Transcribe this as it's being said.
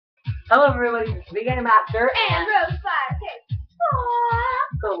Hello everybody, this is Big Game Master and Rose Fire Cake.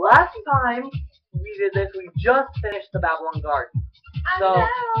 So last time we did this, we just finished the Babylon Garden. So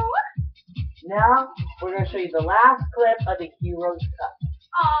now we're going to show you the last clip of the Heroes Cup.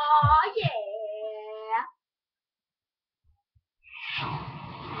 Aw, yeah.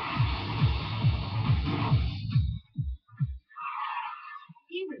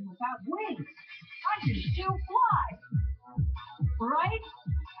 Even without wings, I can still fly. Right?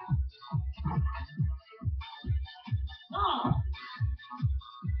 Oh.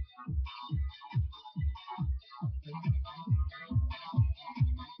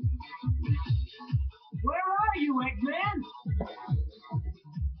 Where are you, Eggman?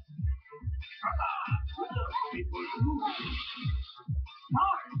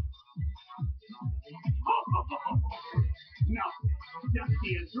 No, just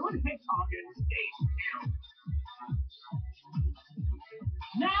be a good hedgehog and stay still.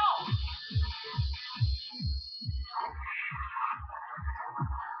 Now!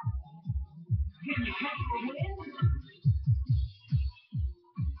 Can you catch the wind?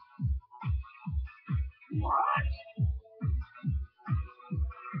 What?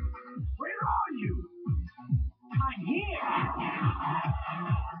 Where are you? I'm here.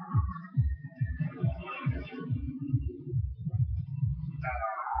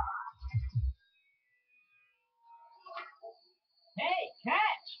 Hey,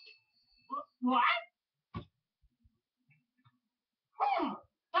 catch! What?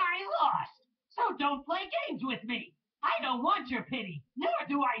 I lost. So don't play games with me. I don't want your pity, nor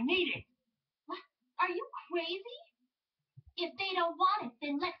do I need it. What? Are you crazy? If they don't want it,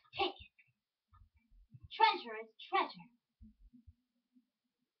 then let's take it. Treasure is treasure.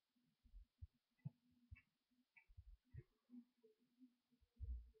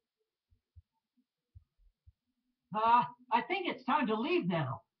 I think it's time to leave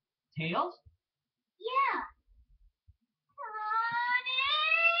now. Tails? Yeah.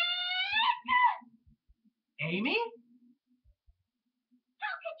 Sonic! Amy?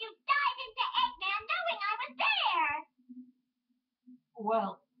 How could you dive into Eggman knowing I was there?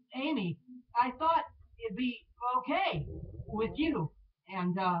 Well, Amy, I thought it'd be okay with you.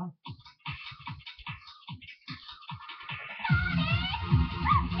 And,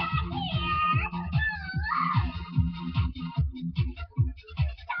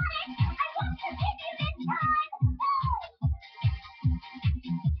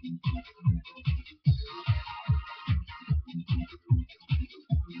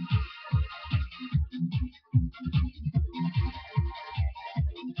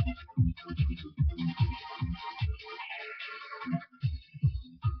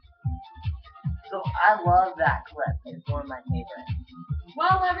 So I love that clip. It's one of my favorites.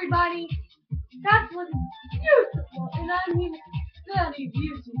 Well, everybody, that was beautiful, and I mean very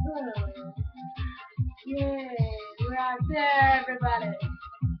beautiful. Yay, we're out there, everybody.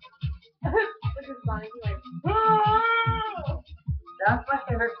 Look at Sonic, he's like, oh! That's my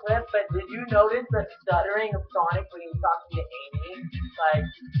favorite clip, but did you notice the stuttering of Sonic when he was talking to Amy?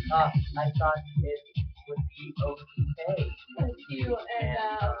 Like, I thought it would be okay. Thank you, and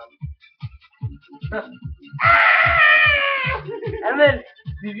And then,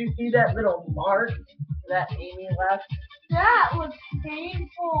 did you see that little mark that Amy left? that was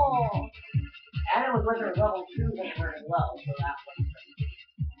painful. And it was with her level 2 hammer as well, so that was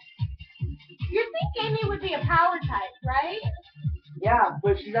You think Amy would be a power type, right? yeah,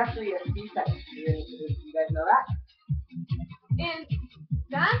 but she's actually a C type. Did you guys know that? And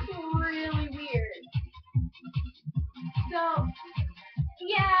that's really weird. So,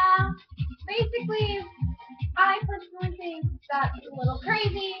 yeah, basically, I personally think that's a little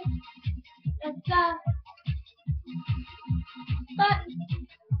crazy and stuff. But,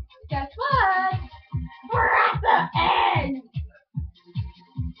 guess what? We're at the end!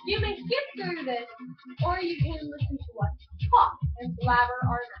 You may skip through this, or you can listen to us talk and blabber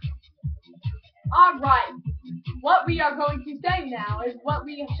our mouths. Alright, what we are going to say now is what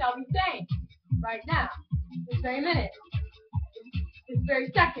we shall be saying right now, this very minute, this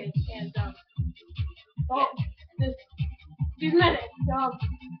very second, and, these minutes, well,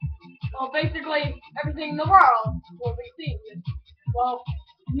 basically, everything in the world will be seen. Well,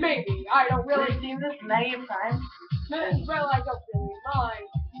 maybe, I don't really We've seen this many times. well, I don't really mind.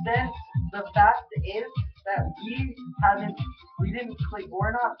 Then the fact is that we didn't click,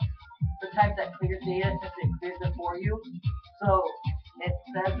 we're not the type that clears data since it clears it for you. So it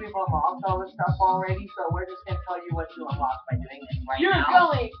says we've unlocked all this stuff already, so we're just going to tell you what to unlock by doing it right You're now.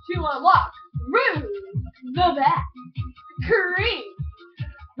 going to unlock Roo the Bat, Cream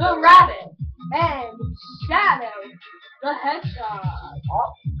the Rabbit, and Shadow the Hedgehog.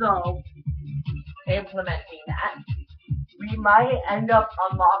 So, implementing that, we might end up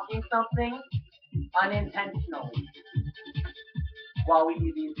unlocking something unintentionally while we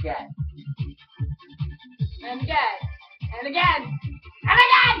do these again. And again. And again. And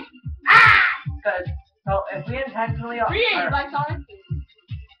again! Ah! Because, so if we intentionally Created by Sonic 2.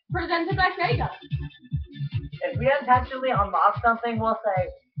 Presented by Sega. if we intentionally unlock something, we'll say,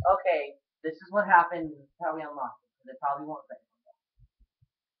 okay, this is what happened, this is how we unlocked it. They probably won't say.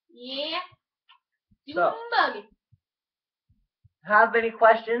 Yeah. So- Buggy. Have any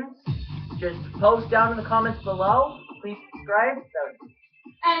questions? Just post down in the comments below. Please subscribe.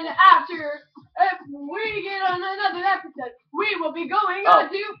 And after, if we get on another episode, we will be going on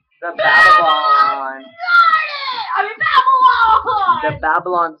to The Babylon. Babylon! The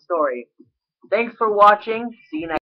Babylon story. Thanks for watching. See you next